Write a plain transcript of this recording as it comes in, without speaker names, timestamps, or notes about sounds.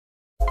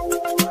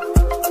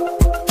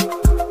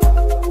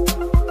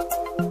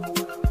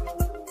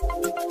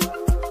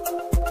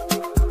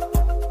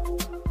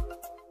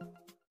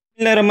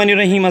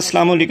रहीम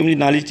अस्सलाम वालेकुम जी।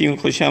 Knowledge team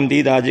खुश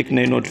आमदीद। आज एक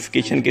नए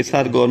नोटिफिकेशन के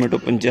साथ गवर्नमेंट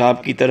ऑफ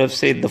पंजाब की तरफ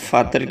से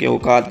दफातर के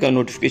औकात का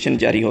नोटिफिकेशन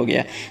जारी हो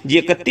गया जी।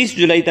 31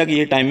 जुलाई तक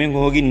ये टाइमिंग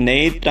होगी।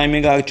 नए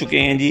टाइमिंग आ चुके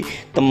हैं जी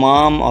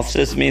तमाम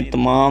ऑफिस में,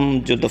 तमाम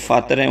जो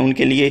दफातर हैं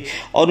उनके लिए।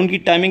 और उनकी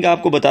टाइमिंग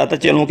आपको बताता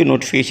चलूँ कि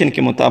नोटिफिकेशन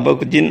के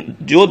मुताबिक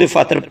जो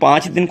दफातर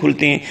 5 दिन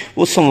खुलते हैं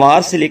वो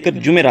सोमवार से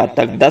लेकर जुमेरात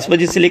तक 10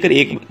 बजे से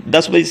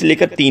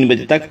लेकर 3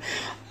 बजे तक,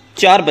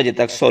 4 बजे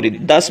तक,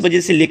 10 बजे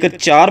से लेकर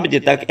 4 बजे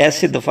तक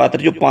ऐसे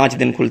दफातर जो 5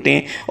 दिन खुलते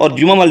हैं। और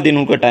जुमा वाले दिन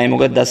उनका टाइम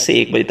होगा 10 से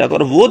 1 बजे तक।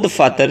 और वो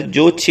दफातर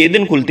जो 6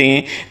 दिन खुलते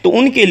हैं तो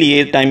उनके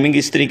लिए टाइमिंग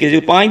इस तरीके से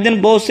 5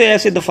 दिन। बहुत से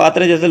ऐसे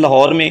दफातर हैं जैसे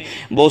लाहौर में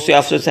बहुत से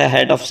ऑफिस है,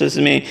 हेड ऑफिस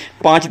में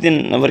 5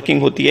 दिन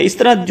वर्किंग होती है। इस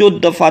तरह जो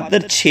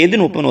दफातर 6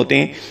 दिन ओपन होते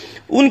हैं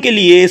उनके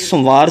लिए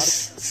सोमवार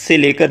से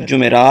लेकर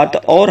जुमेरात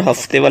और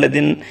हफ्ते वाले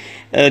दिन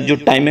जो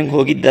टाइमिंग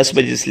होगी 10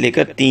 बजे से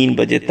लेकर 3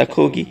 बजे तक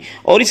होगी।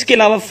 और इसके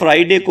अलावा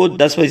फ्राइडे को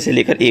 10 बजे से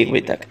लेकर 1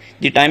 बजे तक।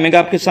 जी टाइमिंग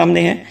आपके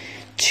सामने है।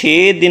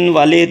 6 दिन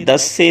वाले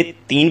 10 से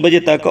 3 बजे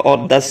तक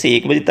और 10 से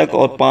 1 बजे तक,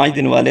 और 5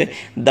 दिन वाले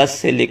 10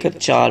 से लेकर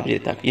 4 बजे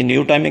तक। ये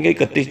न्यू टाइमिंग है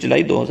 31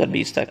 जुलाई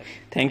 2020 तक।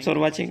 Thanks for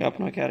watching.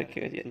 अपना ख्याल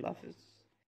रखिएगा जी। अल्लाह हाफिज़।